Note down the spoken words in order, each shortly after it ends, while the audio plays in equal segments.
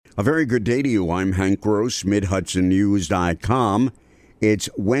A very good day to you. I'm Hank Gross, MidHudsonNews.com. It's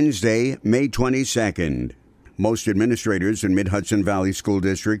Wednesday, May 22nd. Most administrators in Mid-Hudson Valley school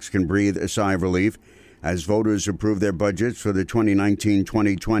districts can breathe a sigh of relief as voters approve their budgets for the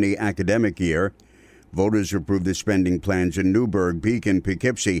 2019-2020 academic year. Voters approved the spending plans in Newburgh, Beacon,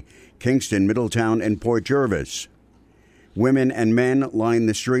 Poughkeepsie, Kingston, Middletown, and Port Jervis. Women and men lined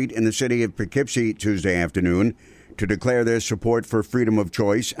the street in the city of Poughkeepsie Tuesday afternoon to declare their support for freedom of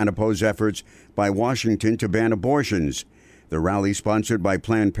choice and oppose efforts by Washington to ban abortions. The rally, sponsored by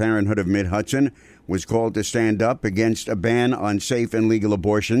Planned Parenthood of Mid-Hudson, was called to stand up against a ban on safe and legal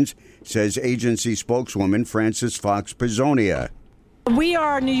abortions, says agency spokeswoman Frances Fox Pizzonia. We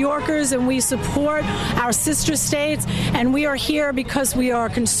are New Yorkers and we support our sister states, and we are here because we are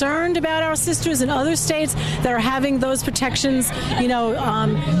concerned about our sisters in other states that are having those protections,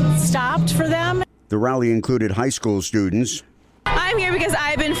 stopped for them. The rally included high school students. I'm here because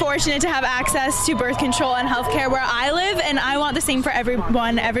I've been fortunate to have access to birth control and health care where I live, and I want the same for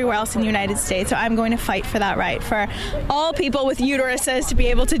everyone everywhere else in the United States. So I'm going to fight for that right for all people with uteruses to be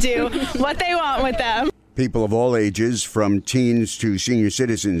able to do what they want with them. People of all ages, from teens to senior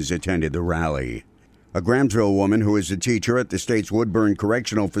citizens, attended the rally. A Grahamsville woman who is a teacher at the state's Woodburn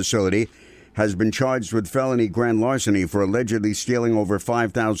Correctional Facility has been charged with felony grand larceny for allegedly stealing over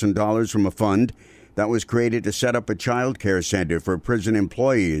 $5,000 from a fund that was created to set up a child care center for prison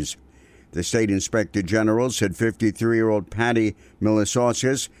employees. The state inspector general said 53-year-old Patty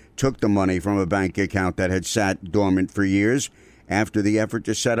Milisauskis took the money from a bank account that had sat dormant for years after the effort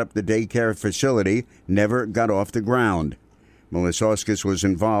to set up the daycare facility never got off the ground. Milisauskis was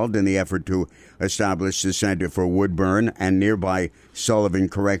involved in the effort to establish the Center for Woodburn and nearby Sullivan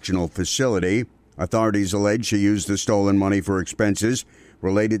Correctional Facility. Authorities allege she used the stolen money for expenses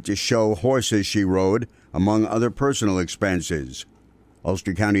related to show horses she rode, among other personal expenses.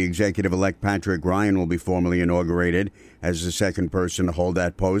 Ulster County Executive-elect Patrick Ryan will be formally inaugurated as the second person to hold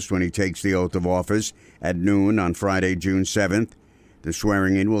that post when he takes the oath of office at noon on Friday, June 7th. The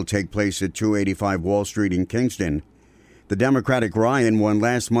swearing-in will take place at 285 Wall Street in Kingston. The Democratic Ryan won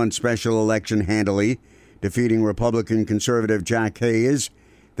last month's special election handily, defeating Republican conservative Jack Hayes.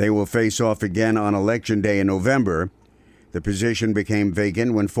 They will face off again on Election Day in November. The position became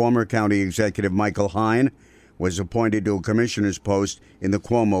vacant when former county executive Michael Hine was appointed to a commissioner's post in the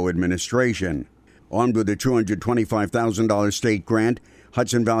Cuomo administration. Armed with a $225,000 state grant,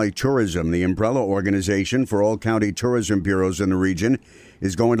 Hudson Valley Tourism, the umbrella organization for all county tourism bureaus in the region,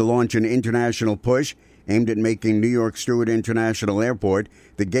 is going to launch an international push aimed at making New York Stewart International Airport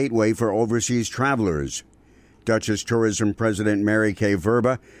the gateway for overseas travelers. Dutchess Tourism President Mary Kay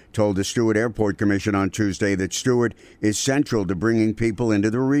Verba told the Stewart Airport Commission on Tuesday that Stewart is central to bringing people into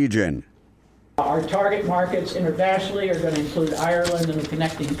the region. Our target markets internationally are going to include Ireland and the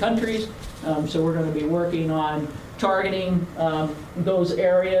connecting countries. So we're going to be working on targeting those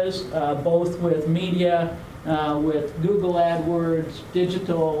areas, both with media, with Google AdWords,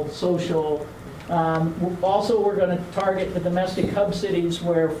 digital, social. Also, we're going to target the domestic hub cities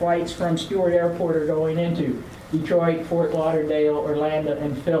where flights from Stewart Airport are going into: Detroit, Fort Lauderdale, Orlando,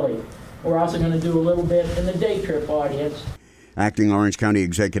 and Philly. We're also going to do a little bit in the day trip audience. Acting Orange County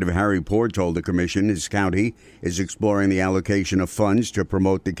Executive Harry Poor told the commission his county is exploring the allocation of funds to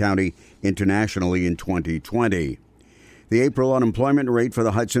promote the county internationally in 2020. The April unemployment rate for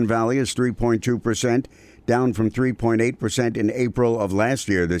the Hudson Valley is 3.2%, down from 3.8% in April of last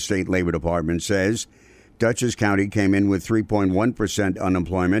year, the state labor department says. Dutchess County came in with 3.1%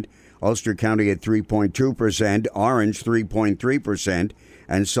 unemployment, Ulster County at 3.2%, Orange 3.3%,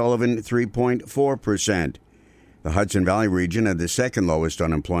 and Sullivan 3.4%. The Hudson Valley region had the second lowest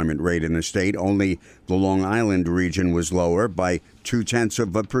unemployment rate in the state. Only the Long Island region was lower by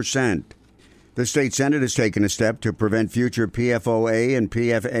 0.2%. The state Senate has taken a step to prevent future PFOA and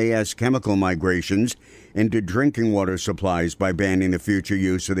PFAS chemical migrations into drinking water supplies by banning the future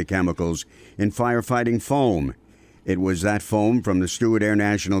use of the chemicals in firefighting foam. It was that foam from the Stewart Air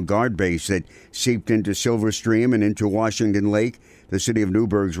National Guard base that seeped into Silver Stream and into Washington Lake, the city of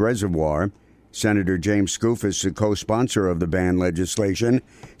Newburgh's reservoir. Senator James Skoufis, the co-sponsor of the ban legislation,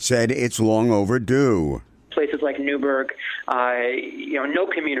 said it's long overdue. Places like Newburgh, no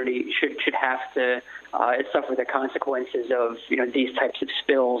community should have to suffer the consequences of these types of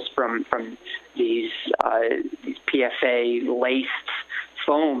spills from these PFA-laced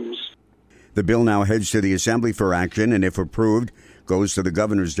foams. The bill now heads to the Assembly for action, and if approved, goes to the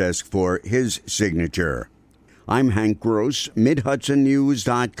governor's desk for his signature. I'm Hank Gross,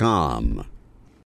 MidHudsonNews.com.